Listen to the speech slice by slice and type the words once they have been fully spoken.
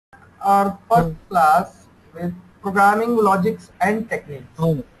our first class with programming logics and techniques.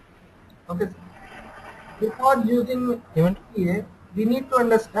 Okay. Before using Even VBA, we need to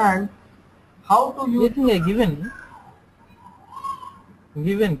understand how to use. anything I given.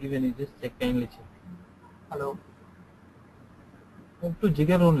 Given. You just check, kindly check. Hello. Have to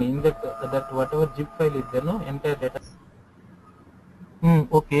jigger only in that whatever zip file is there, no entire data.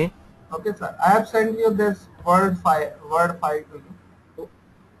 Okay. Okay, sir. I have sent you this Word file to you.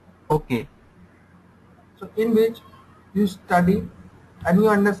 Okay. So in which you study and you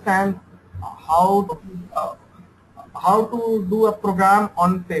understand how uh, how to do a program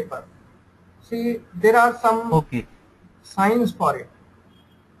on paper. See, there are some Okay. signs for it.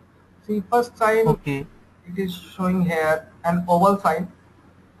 See, first sign, Okay. it is showing here an oval sign.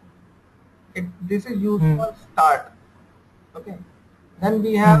 This is used for start. Okay. Then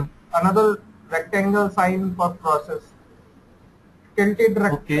we have another rectangle sign for process. Tilted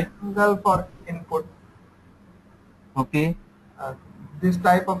Okay. rectangle for input. Okay. Uh, this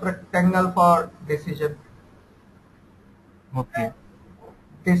type of rectangle for decision. Okay.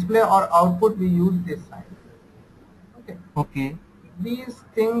 Display or output, we use this sign. Okay. Okay. These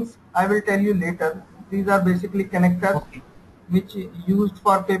things I will tell you later. These are basically connectors Okay. which used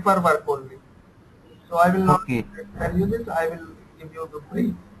for paperwork only. So I will not Okay. tell you this. I will give you the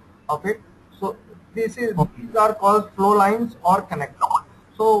brief of it. So these Okay. are called flow lines or connectors.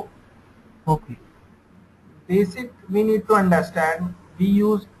 So Okay. basic we need to understand. We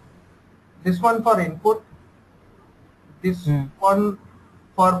use this one for input, this one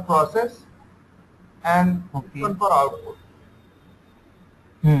for process, and this Okay. one for output.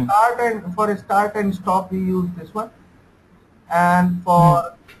 Start and stop we use this one, and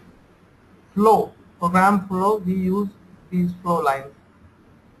for flow, program flow, we use these flow lines,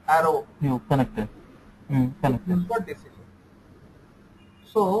 arrow. You connected. This Connected. is for decision.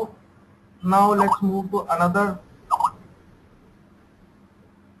 So now let's move to another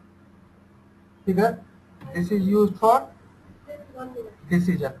figure. This is used for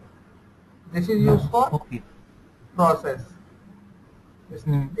decision. This is used for Okay. process. This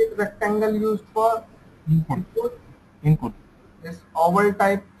big rectangle used for Input. input. Input. This oval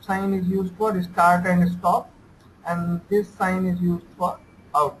type sign is used for start and stop, and this sign is used for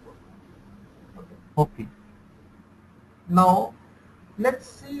output. Okay. Okay. Now let's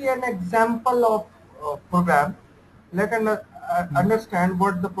see an example of program. Let understand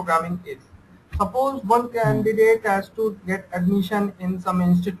what the programming is. Suppose one candidate has to get admission in some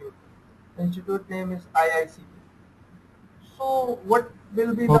institute. Institute name is IICP. So what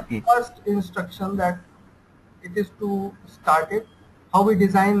will be the Okay. first instruction that it is to start it? How we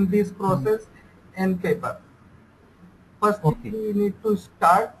design this process in paper. First thing Okay. we need to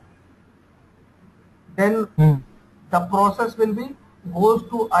start, then the process will be goes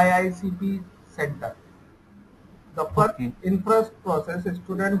to IICP center. The first in first process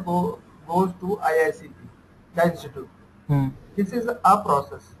student goes to IICP, the institute. This is a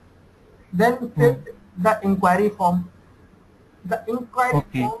process. Then fifth, the inquiry form. The inquiry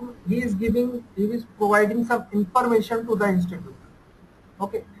form, he is providing some information to the institute.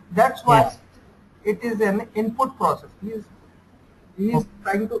 Okay, that's why it is an input process. He is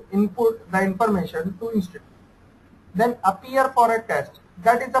trying to input the information to institute. Then appear for a test.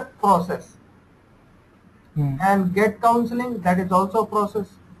 That is a process. And get counseling. That is also a process.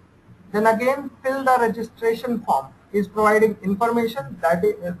 Then again fill the registration form. He is providing information.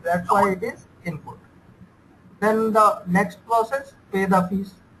 That's why it is input. Then the next process, pay the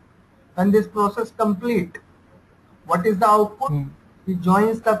fees. When this process complete, what is the output? He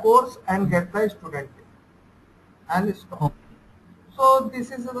joins the course and get the student and stop. So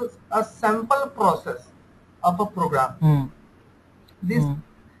this is a sample process of a program. This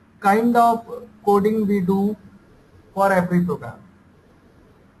kind of coding we do for every program.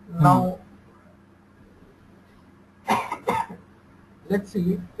 Now let's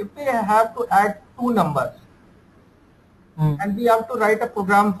see, if we have to add two numbers and we have to write a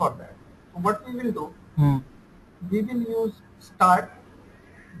program for that. So what we will do, we will use start,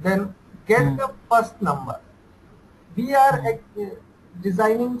 then get the first number. We are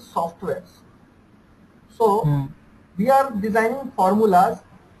designing softwares. So we are designing formulas,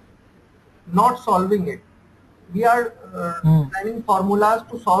 not solving it. We are designing formulas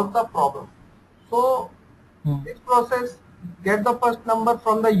to solve the problem. So this process, get the first number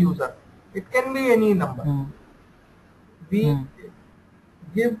from the user. It can be any number. We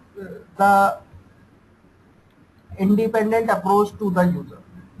give the independent approach to the user.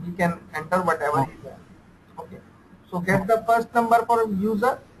 We can enter whatever he wants. Okay. So get the first number for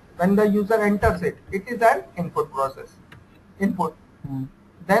user. When the user enters it, it is an input process. Input.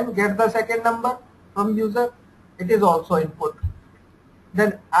 Then get the second number from user, it is also input.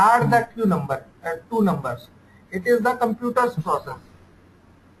 Then add that two numbers. It is the computer's process.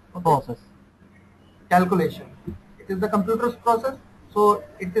 Okay. Process. Calculation. It is the computer's process, so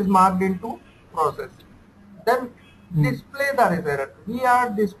it is marked into process. Then display the result. We are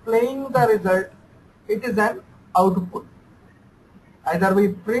displaying the result. It is an output. Either we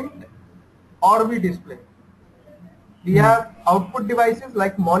print or we display. We have output devices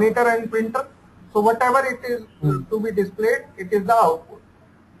like monitor and printer. So whatever it is to be displayed, it is the output.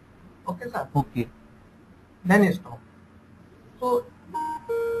 Okay, sir? Okay. Then stop. So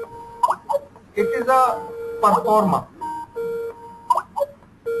it is a performer.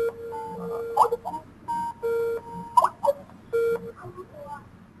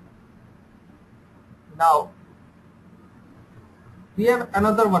 Now we have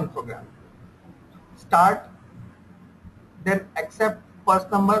another one program. Start, then accept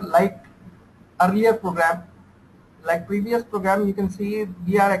first number. Like earlier program, like previous program, you can see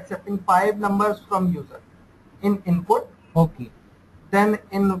we are accepting 5 numbers from user in input. Okay. Then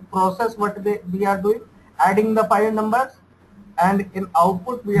in process, what we are doing, adding the 5 numbers, and in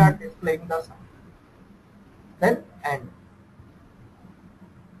output we are displaying the sum. Then end.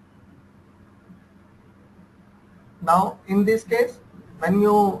 Now in this case, when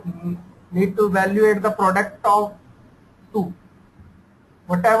you need to evaluate the product of 2,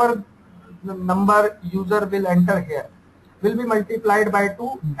 whatever the number user will enter here will be multiplied by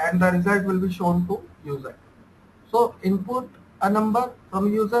 2 and the result will be shown to user. So input a number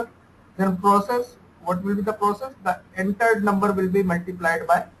from user, then process. What will be the process? The entered number will be multiplied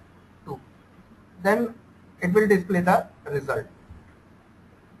by 2. Then it will display the result.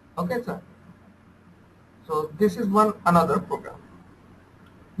 Okay, sir. So this is another program.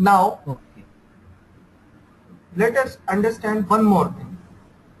 Now let us understand one more thing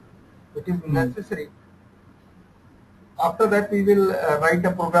which is necessary. After that we will write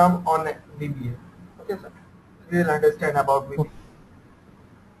a program on VBA. Okay, sir. We will understand about VBA.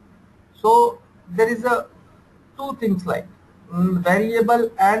 So there is two things like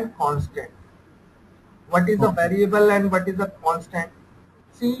variable and constant. What is a variable and what is a constant?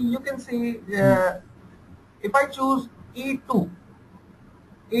 See, you can see if I choose E2,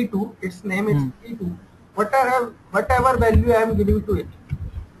 its name is E2. Whatever value I am giving to it,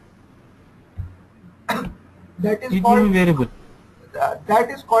 that is called variable. That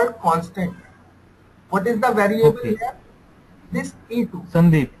is called constant. What is the variable here? This E2.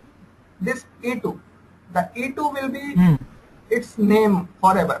 Sandeep. This E2. The E2 will be its name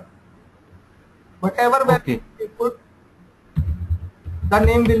forever. Whatever value we put, the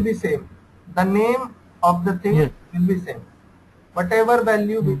name will be same. The name of the thing will be same. Whatever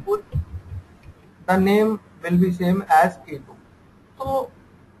value we put, the name will be same as E2. So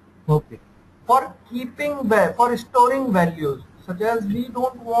for storing values, such as we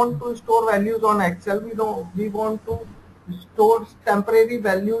don't want to store values on Excel, we want to store temporary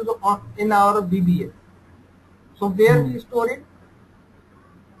values in our VBA. So where we store it?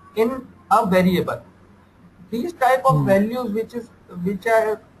 In a variable. These type of values which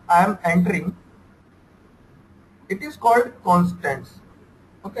I am entering, it is called constants.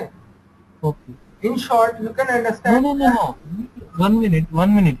 Okay. In short, you can understand. No. 1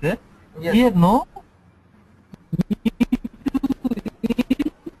 minute. Yes. Here, no.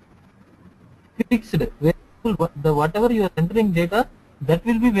 Fixed. Variable, whatever you are entering data, that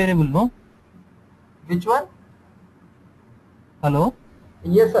will be variable, no? Which one? Hello?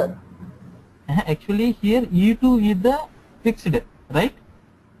 Yes, sir. Actually, here E2 is the fixed, right?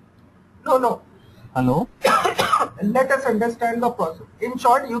 No. Hello? Let us understand the process. In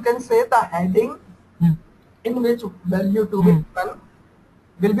short, you can say the heading in which value to be given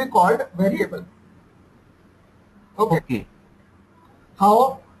will be called variable. Okay.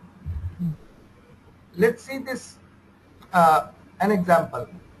 How? Let's see this an example.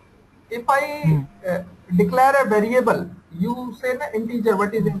 If I declare a variable, you say an integer.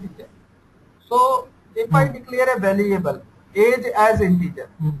 What is integer? So if I declare a variable age as integer,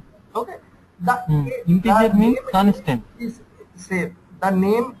 okay, the integer means constant. Is same. The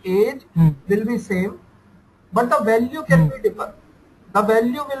name age will be same, but the value can be different. The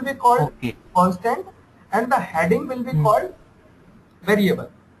value will be called constant, and the heading will be called variable.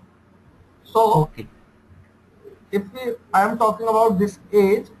 So if I am talking about this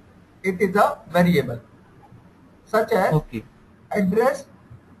age, it is a variable. Such as address,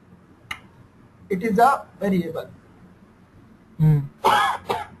 it is a variable.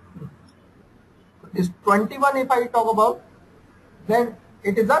 This 21, if I talk about, then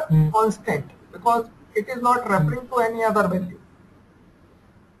it is a constant because it is not referring to any other value.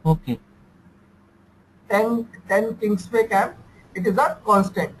 Okay. 10 Kingsway Camp, it is a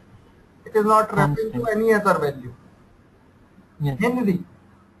constant. It is not referring to Constant. any other value. Yes. Henry,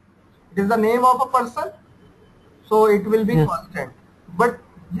 it is the name of a person, so it will be Yes. constant. But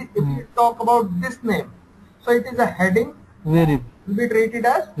if you talk about this name, so it is a heading, Variable. will be treated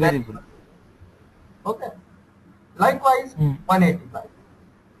as Variable. variable. Okay. Likewise, 185,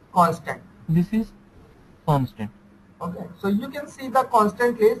 constant. This is constant. Okay. So you can see the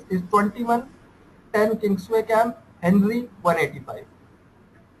constant list is 21, 10 Kingsway Camp, Henry, 185.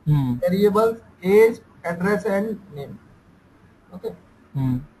 Variables, age, address, and name. Okay.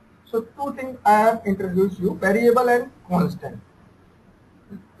 So two things I have introduced you, variable and constant.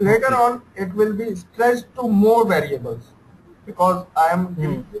 Later on, it will be stretched to more variables because I am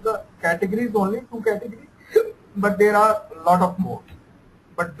giving you the categories only, two categories, but there are a lot of more.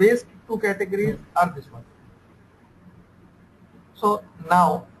 But base two categories are this one. So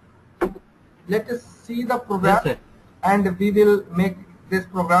now let us see the program, Yes, sir. and we will make this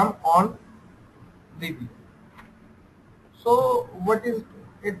program on VB. So what is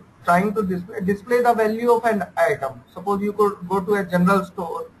it trying to display? Display the value of an item. Suppose you could go to a general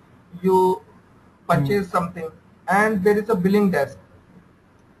store, you purchase something, and there is a billing desk,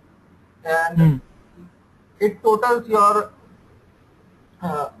 and it totals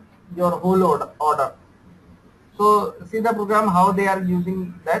uh, your whole order. So see the program how they are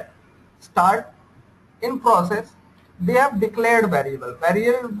using that. Start in process. They have declared variable.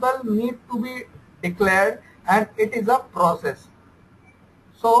 Variable need to be declared, and it is a process.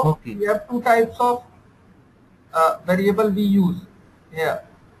 So we have two types of variable we use here: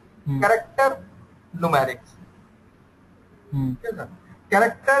 character, numerics. Yes, sir.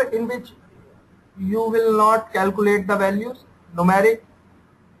 Character in which you will not calculate the values. Numeric,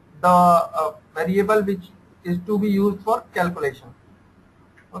 the variable which is to be used for calculation.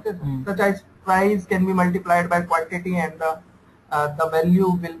 Okay, sir. Such as price can be multiplied by quantity, and the value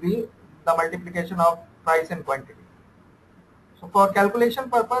will be the multiplication of price and quantity. So for calculation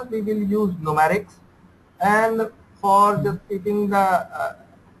purpose, we will use numerics, and for just keeping the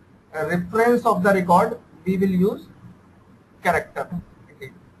reference of the record, we will use character.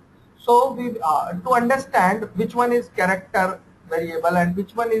 So we to understand which one is character variable and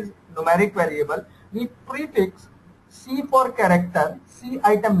which one is numeric variable, we prefix C for character, C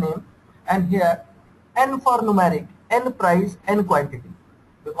item name, and here N for numeric, N price, N quantity,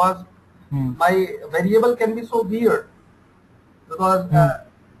 because my variable can be so weird, because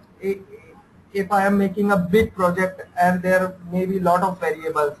if I am making a big project and there may be a lot of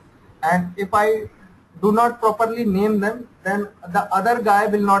variables, and if I do not properly name them, then the other guy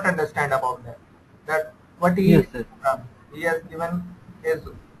will not understand about that. That what he he has given his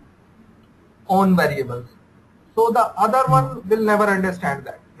own variables. So the other one will never understand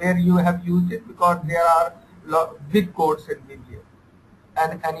that where you have used it, because there are big codes in VBA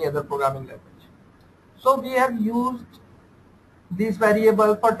and any other programming language. So we have used this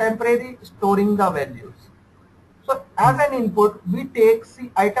variable for temporary storing the values. So as an input, we take the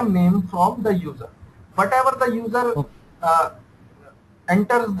item name from the user. Whatever the user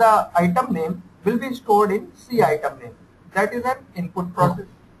enters the item name will be stored in C item name. That is an input process.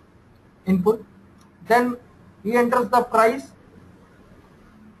 Input. Then he enters the price.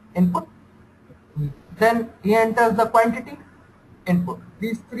 Input. Then he enters the quantity. Input.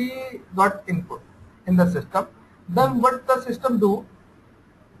 These three got input in the system. Then what the system do?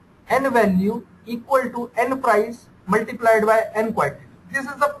 N value equal to N price multiplied by N quantity. This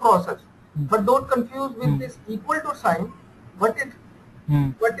is the process. But don't confuse with this equal to sign. What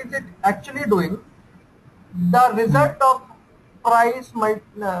is it actually doing? The result of price,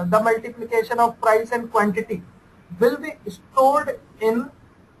 the multiplication of price and quantity will be stored in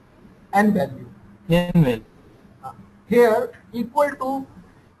N value. N value. Here equal to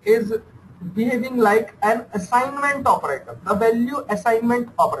is behaving like an assignment operator, the value assignment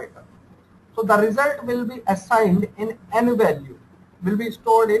operator. So the result will be assigned in N value, will be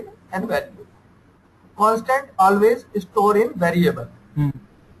stored in N value. Constant always store in variable.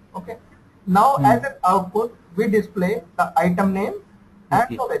 Okay. Now as an output, we display the item name and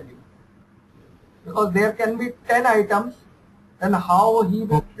the value. Because there can be 10 items, then how he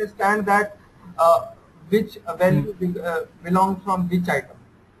will understand that which value belongs from which item.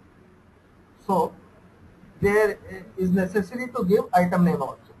 So there is necessary to give item name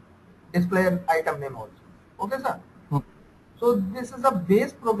also, display an item name also. Okay, sir. So this is a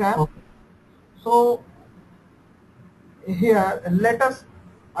base program. So here let us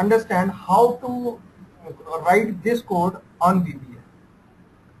understand how to write this code on VBA.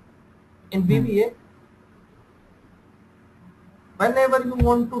 In VBA, Whenever you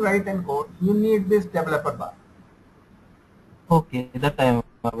want to write and code, you need this developer bar. Okay, that I am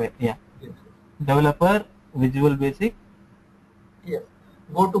aware. Yeah. Yes. Developer, Visual Basic. Yes.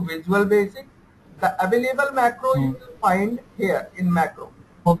 Go to Visual Basic. The available macro you will find here in macro.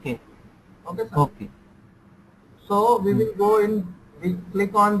 Okay. Okay, sir. Okay. So we will go in. We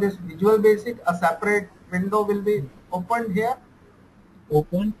click on this Visual Basic. A separate window will be opened here.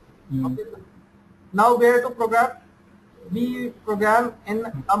 Open. Okay, sir. Now where to program? We program in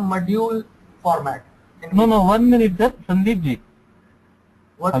a module format. No, 1 minute, sir. Sandeep ji.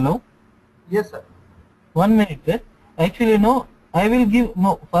 What? Hello. Yes, sir. 1 minute, sir. Actually, no. I will give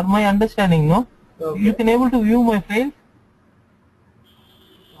no for my understanding. No. Okay. You can able to view my file.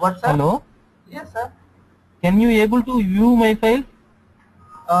 What, sir? Hello. Yes, sir. Can you able to view my file?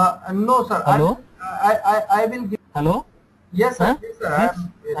 No, sir. Hello. I will give. Hello. Yes, sir. Huh? Yes,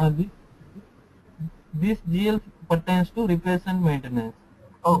 sir. This GL pertains to repairs and maintenance.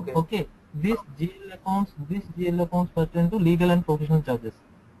 Okay. Okay. This GL accounts pertain to legal and professional charges.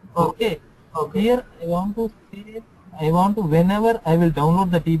 Okay. Okay. Here I want to say, whenever I will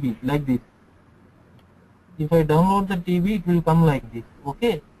download the TB like this. If I download the TB, it will come like this.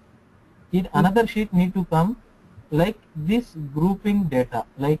 Okay. In another sheet need to come like this grouping data,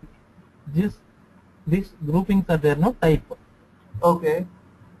 like this groupings are there, no type. Okay.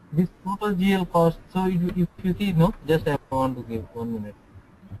 This total GL cost. So if you see, no, just I want to give 1 minute.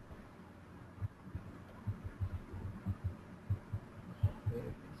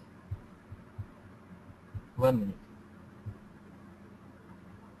 One minute.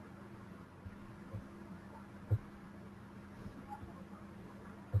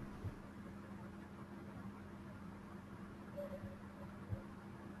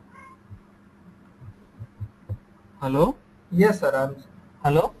 Hello. Yes, sir.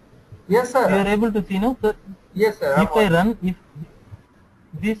 Hello. Yes, sir. You are able to see, no? So Yes, sir. if I run,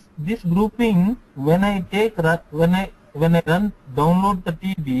 if this grouping, when I run download the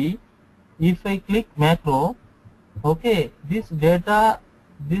TB, if I click macro, okay, this data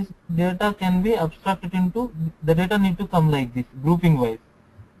can be abstracted into, the data need to come like this, grouping wise.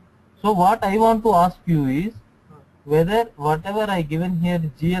 So what I want to ask you is whether whatever I given here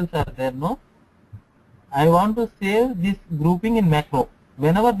GLs are there, no? I want to save this grouping in macro.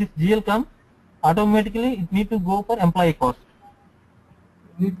 Whenever this GL comes, automatically it need to go for employee cost.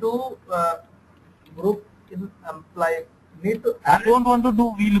 Need to group in employee. Need to. I don't want to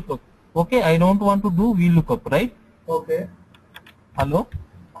do VLookup. Okay, I don't want to do VLookup, right? Okay. Hello?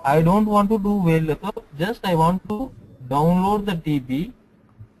 I don't want to do VLookup. Just I want to download the TB.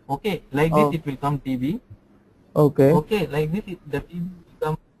 Okay, like this it will come TB. Okay. Okay, like this the TB will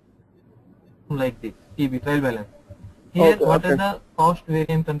come like this TB trial balance. Here what are the cost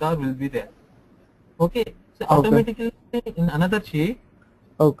variance and all will be there. Okay, so automatically in another sheet.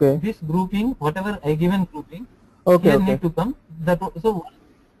 Okay. This grouping, whatever I given grouping, Okay. here need to come. So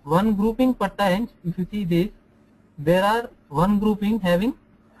one grouping per time, if you see this, there are one grouping having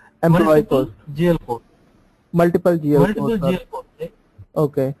Employee multiple cost. GL code. Multiple GL codes. GL code. Right?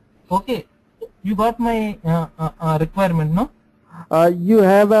 Okay. Okay. You got my requirement, no? You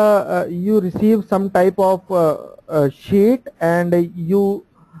have you receive some type of sheet and you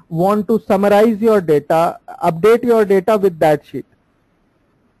want to summarize your data, update your data with that sheet.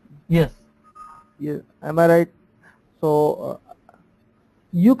 Yes. Yes. Am I right? So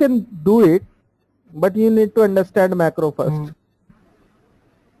you can do it, but you need to understand macro first.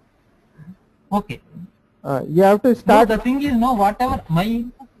 Okay. You have to start. No, the thing is, no, whatever my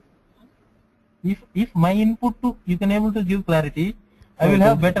input, if my input to you can able to give clarity, I will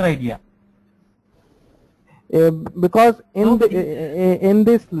have better idea. Because in in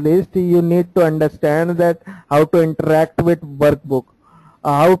this list you need to understand that how to interact with workbook,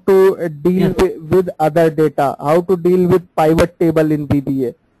 how to deal with other data, how to deal with pivot table in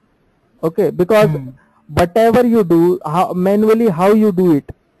VBA. Okay, because whatever you do, manually how you do it,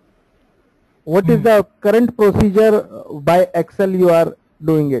 what is the current procedure by Excel you are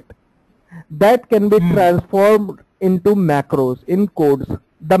doing it, that can be transformed into macros in codes,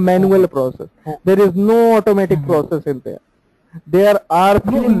 the manual process. There is no automatic process in there. There are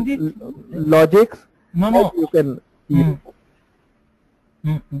few logics that you can use.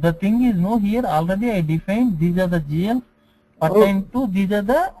 The thing is, no, here already I defined these are the GL pertain to these are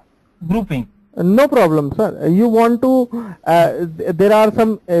the grouping. No problem, sir. You want to, there are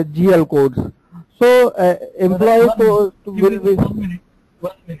some GL codes. So employee codes will be.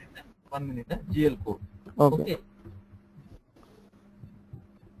 1 minute, GL code. Okay.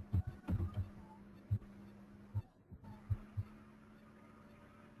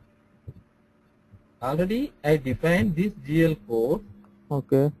 already I defined this GL code.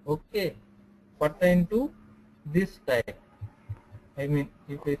 Okay. Okay, pertain to this type. I mean,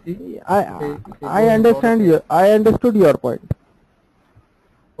 if I see, if I I go in understand product, you. I understood your point.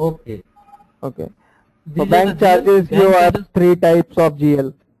 okay, Okay. For these are the bank GL. charges, you Bank have charges. 3 types of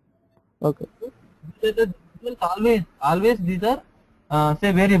GL. Okay. These are the GL always these are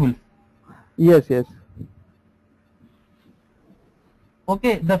say variables. Yes, yes.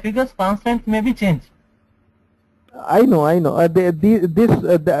 Okay, the figures constants may be changed. I know, I know.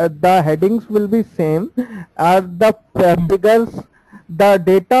 The headings will be same. The figures, the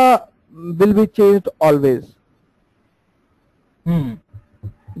data will be changed always. Hmm.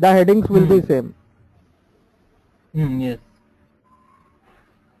 The headings will be same. Yes.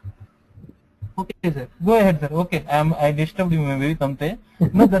 Okay, sir. Go ahead, sir. Okay, I disturbed you maybe something.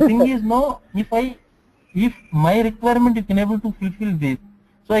 No, the thing is, no. If my requirement you can able to fulfill this,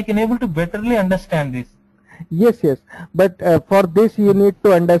 so I can able to betterly understand this. Yes, yes. But for this you need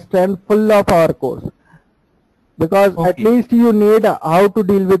to understand full of our course, because at Okay. least you need how to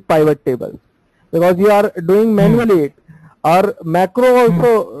deal with pivot tables, because you are doing manually it, or macro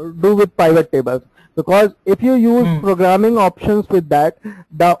also do with pivot tables, because if you use programming options with that,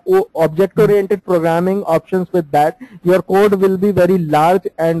 the object oriented programming options with that, your code will be very large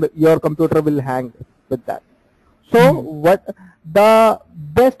and your computer will hang with that. So what the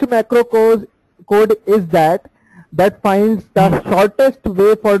best macro code is that finds the shortest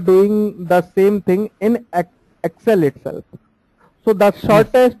way for doing the same thing in Excel itself. So the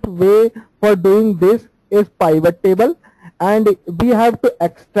shortest way for doing this is pivot table, and we have to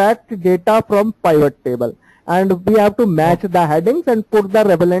extract data from pivot table, and we have to match the headings and put the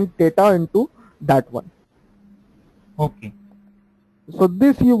relevant data into that one. Okay. So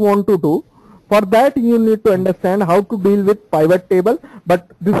this you want to do. For that you need to understand how to deal with pivot table, but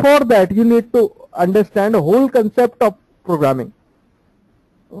before that you need to understand the whole concept of programming.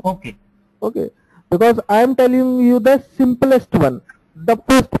 Okay. Okay, because I am telling you the simplest one, the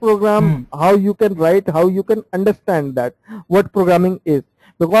first program, how you can write, how you can understand that what programming is.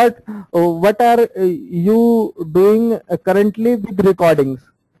 Because what are you doing currently with recordings?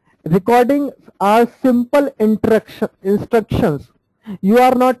 Recordings are simple instructions. You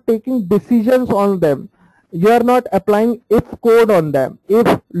are not taking decisions on them. You are not applying if code on them.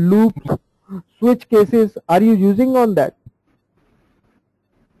 If loops, switch cases, are you using on that?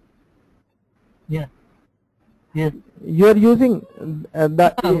 Yeah. Yes. You are using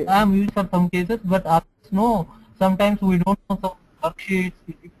the. I am used for some cases, but no. Sometimes we don't know some worksheets,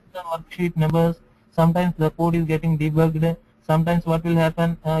 worksheet numbers. Sometimes the code is getting debugged. Sometimes what will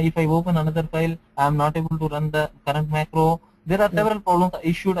happen if I open another file, I am not able to run the current macro. There are several problems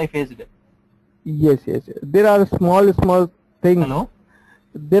issued I faced. Yes, yes, yes. There are small things. Hello?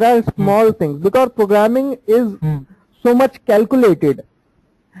 There are small things, because programming is so much calculated.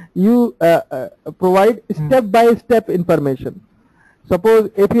 You provide step-by-step information. Suppose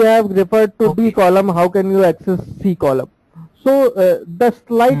if you have referred to D column, how can you access C column? So the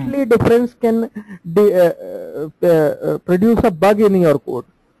slightly difference can produce a bug in your code.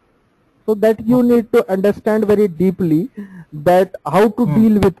 So that you need to understand very deeply that how to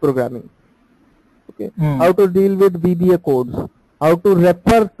deal with programming. Okay, how to deal with VBA codes, how to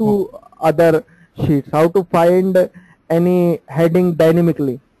refer to other sheets, how to find any heading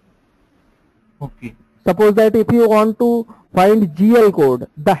dynamically. Okay. Suppose that if you want to find GL code,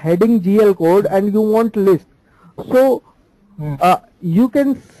 the heading GL code, and you want list, so you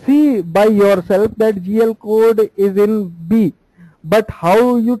can see by yourself that GL code is in B, but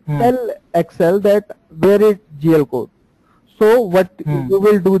how you tell Excel that where is GL code? So what you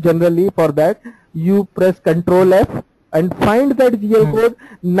will do generally for that, you press Ctrl F and find that GL code.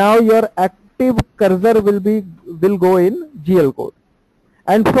 Now your active cursor will go in GL code,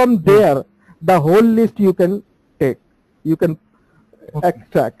 and from there the whole list you can take, you can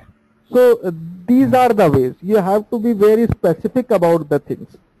extract. So these are the ways. You have to be very specific about the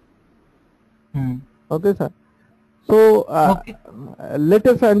things. Okay, sir. So let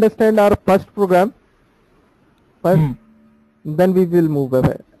us understand our first program first, then we will move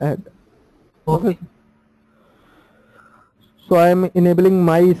ahead. Okay. So I am enabling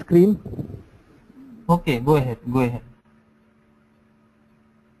my screen. Okay, go ahead. Go ahead.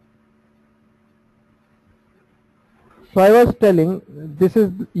 So I was telling, this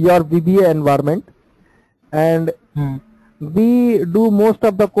is your VBA environment, and we do most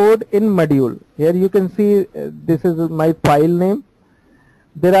of the code in module. Here you can see this is my file name.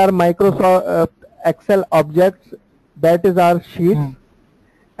 There are Microsoft Excel objects, that is our sheets,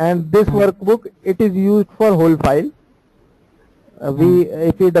 and this workbook, it is used for whole file.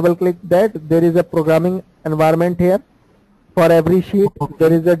 if we double click that, there is a programming environment here. For every sheet,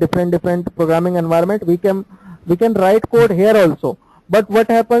 there is a different programming environment. We can write code here also. But what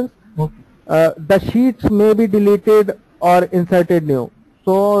happens? The sheets may be deleted or inserted new.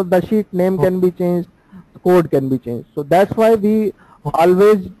 So the sheet name can be changed, code can be changed. So that's why we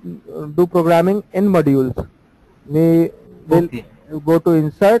always do programming in modules. We will go to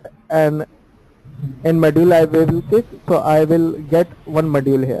insert, and in module I will click. So I will get one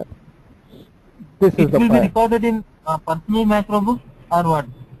module here. This is the file. It will be recorded in personal macro book or what?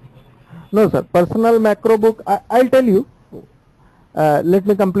 No sir, personal macro book, I'll tell you. Let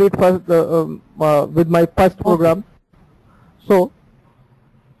me complete first with my first program. So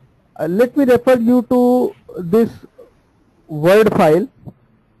let me refer you to this Word file,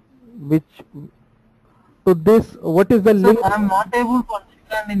 which to this, what is the link? I am not able to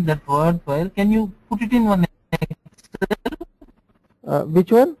understand in that Word file. Can you put it in one Excel?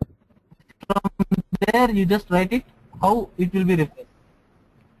 Which one? From there you just write it, how it will be refreshed.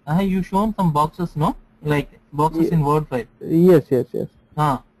 You shown some boxes, no? Like boxes in Word file. Yes.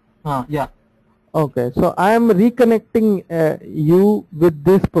 Yeah. Okay, so I am reconnecting you with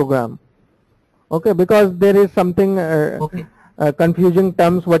this program. Okay, because there is something confusing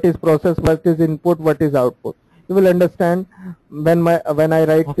terms. What is process? What is input? What is output? You will understand when I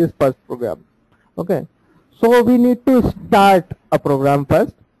write this first program. Okay, so we need to start a program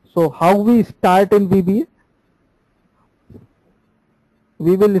first. So how we start in VBA?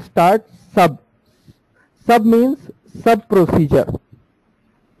 We will start sub. Sub means sub procedure.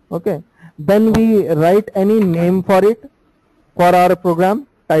 Okay. Then we write any name for it, for our program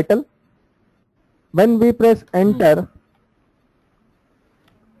title. When we press enter,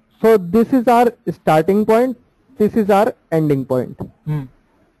 so this is our starting point, this is our ending point.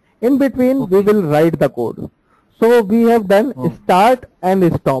 In between we will write the code. So we have done start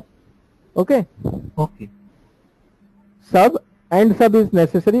and stop. Okay. Sub and sub is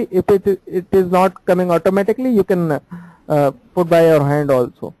necessary. If it is not coming automatically, you can put by your hand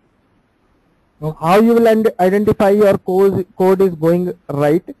also. How you will identify your code is going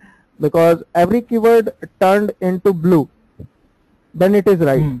right, because every keyword turned into blue, then it is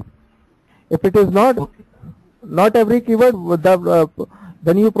right. If it is not every keyword,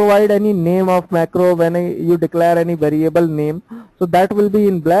 then you provide any name of macro, when you declare any variable name, so that will be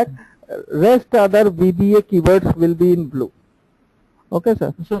in black. Rest other VBA keywords will be in blue. Okay,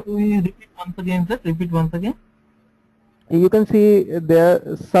 sir. So we repeat once again, sir. Repeat once again. You can see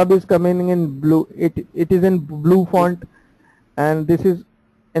there sub is coming in blue. It is in blue font, and this is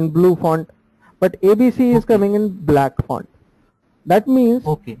in blue font, but ABC is coming in black font. That means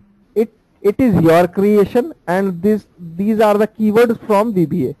it is your creation, and these are the keywords from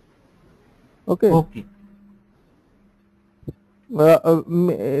VBA. Okay.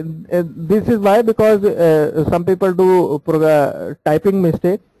 This is why, because some people do typing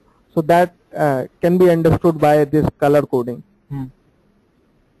mistake, so that can be understood by this color coding.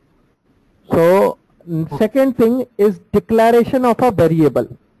 So second thing is declaration of a variable,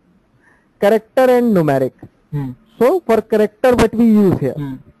 character and numeric. So for character, what we use here,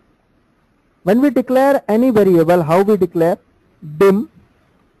 when we declare any variable, how we declare? Dim,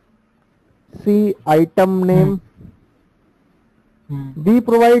 see item name. We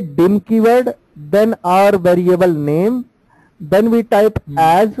provide dim keyword, then our variable name, then we type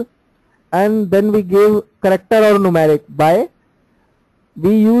as, and then we give character or numeric by,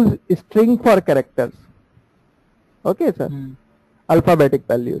 we use string for characters. Okay, sir. Alphabetic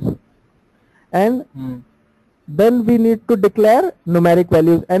values. And then we need to declare numeric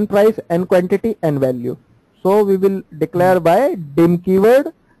values, n price, n quantity, n value. So we will declare by dim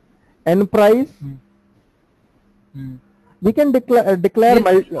keyword, n price. We can declare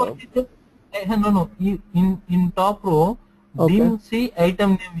no. In top row, dim C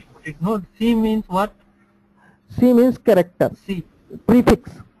item name you put it. No, C means what? C means character. C prefix.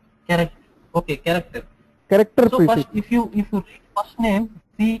 Character. Okay, character. Character so prefix. First, if you read first name,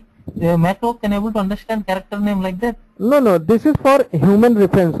 C macro can able to understand character name like that. No. This is for human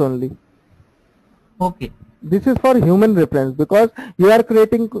reference only. Okay. This is for human reference, because you are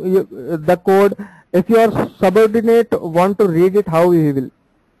creating the code. If your subordinate want to read it, how he will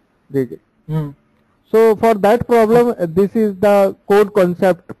read it? So for that problem, this is the code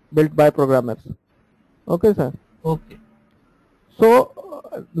concept built by programmers. Okay, sir. Okay. So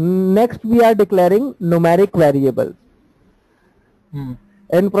next we are declaring numeric variables.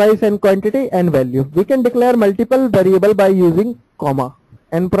 N price, n quantity, n value. We can declare multiple variable by using comma.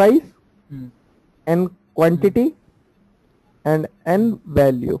 N price, n quantity, and n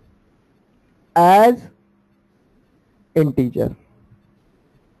value as integer.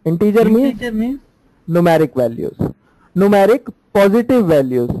 Integer means numeric values. Numeric positive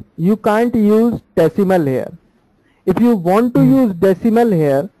values. You can't use decimal here. If you want to use decimal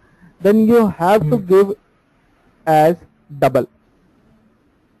here, then you have to give as double.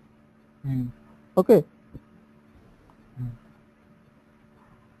 Okay.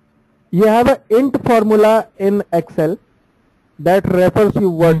 You have an int formula in Excel that refers you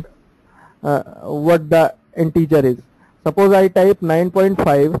what the integer is. Suppose I type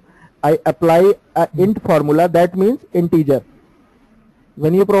 9.5, I apply a int formula, that means integer.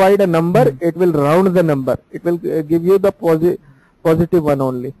 When you provide a number, it will round the number. It will give you the positive one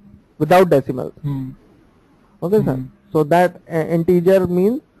only, without decimals. Okay, sir. So that integer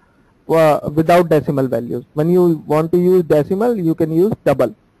means without decimal values. When you want to use decimal, you can use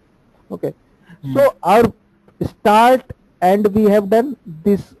double. Okay. So our start and we have done.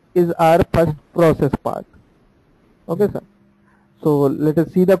 This is our first process part. Okay, sir. So let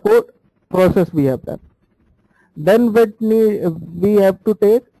us see the code. Process we have done. Then we have to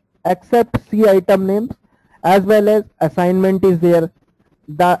take accept C item names, as well as assignment is there.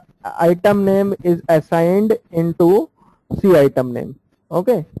 The item name is assigned into C item name.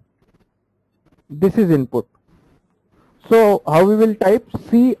 Okay. This is input. So how we will type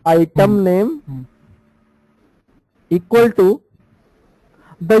C item name equal to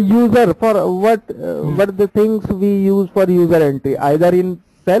the user, for what the things we use for user entry, either in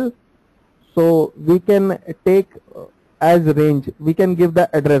cell. So we can take as range, we can give the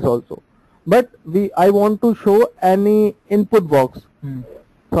address also, but I want to show any input box.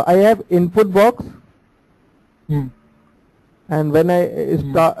 So I have input box, and when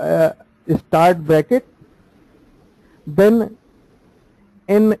I start bracket, then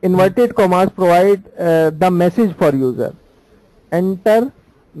in inverted commas provide the message for user. Enter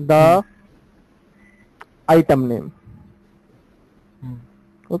the item name.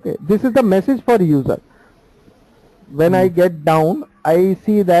 Okay, this is the message for user. When I get down, I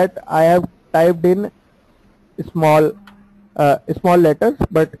see that I have typed in small letters,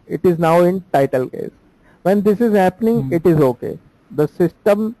 but it is now in title case. When this is happening, it is okay. The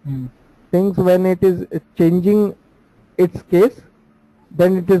system thinks when it is changing its case,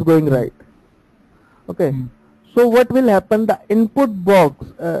 then it is going right. Okay. So what will happen? The input box,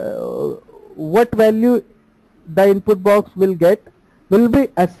 what value the input box will get, will be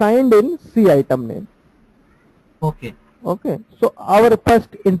assigned in C item name. Okay. Okay. So our first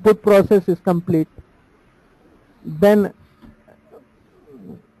input process is complete. Then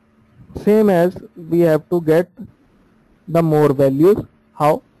same as we have to get the more values.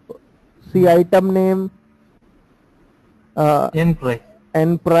 How? C item name,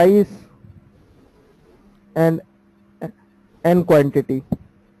 N price, and N quantity.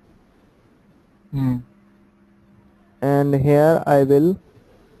 And here I will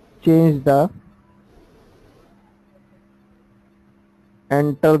change the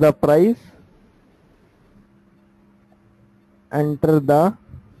enter the price, enter the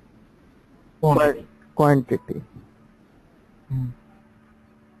quantity.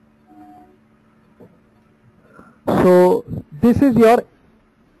 So this is your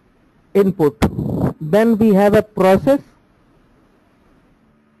input. Then we have a process.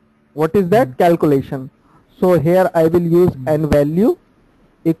 What is that? Calculation. So here I will use n value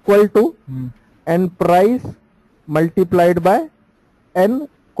equal to n price multiplied by n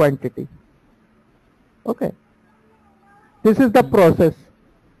quantity. Okay. This is the process.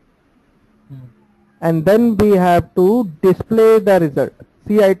 And then we have to display the result.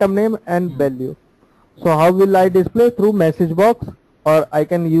 See item name and value. So how will I display? Through message box, or I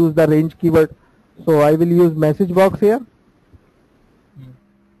can use the range keyword. So I will use message box here.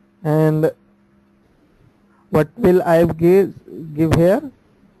 And what will I give here?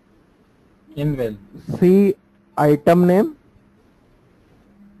 In value. See item name.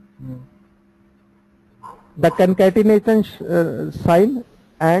 The concatenation sign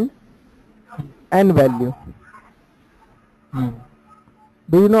and n value.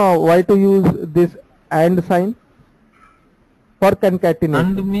 Do you know why to use this and sign? For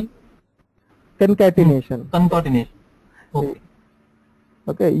concatenation. And mean? Concatenation. Concatenation. Okay.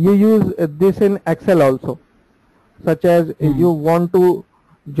 Okay, you use this in Excel also, such as you want to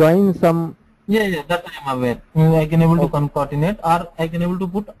join some. Yeah, that I am aware. I can able to concatenate, or I can able to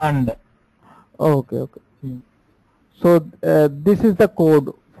put and. Okay. So this is the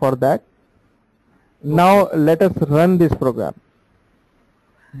code for that. Now let us run this program.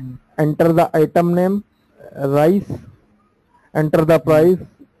 Enter the item name, rice. Enter the price,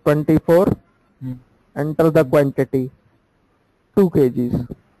 24. Enter the quantity, 2 kgs.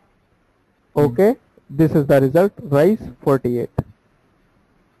 Okay, this is the result, rice 48.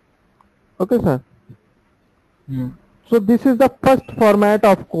 Okay, sir. Hmm. So this is the first format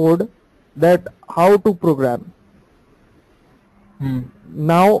of code that how to program. Hmm.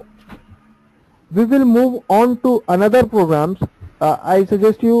 Now we will move on to another programs. I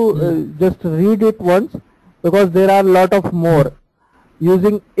suggest you just read it once, because there are a lot of more.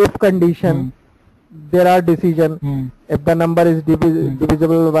 Using if condition, there are decision if the number is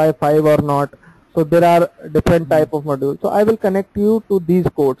divisible by 5 or not. So there are different type of modules. So I will connect you to these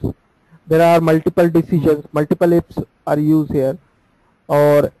codes. There are multiple decisions, multiple ifs are used here,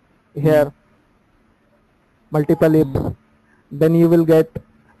 or here multiple ifs. Then you will get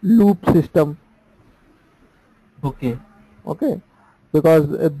loop system. Okay. Okay, because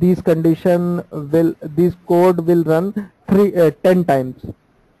this code will run 10 times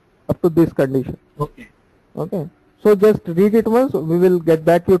up to this condition. Okay. Okay, so just read it once. We will get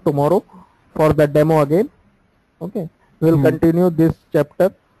back to you tomorrow for the demo again. Okay, we will continue this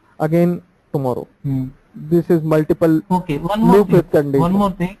chapter again tomorrow. This is multiple Okay, one more loop thing. with condition. One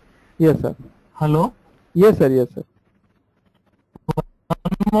more thing. Yes, sir. Hello. Yes, sir. Yes, sir.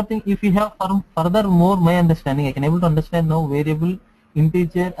 One more thing. If you have further more my understanding, I can able to understand now variable,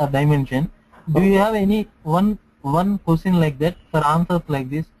 integer, or dimension. Do you have any one question like that for answers like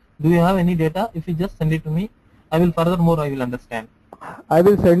this? Do you have any data? If you just send it to me, I will furthermore I will understand. I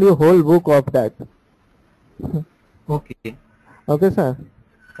will send you whole book of that. Okay. Okay, sir.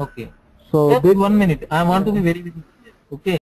 Okay. So Just 1 minute. I want to be very, very clear. Okay.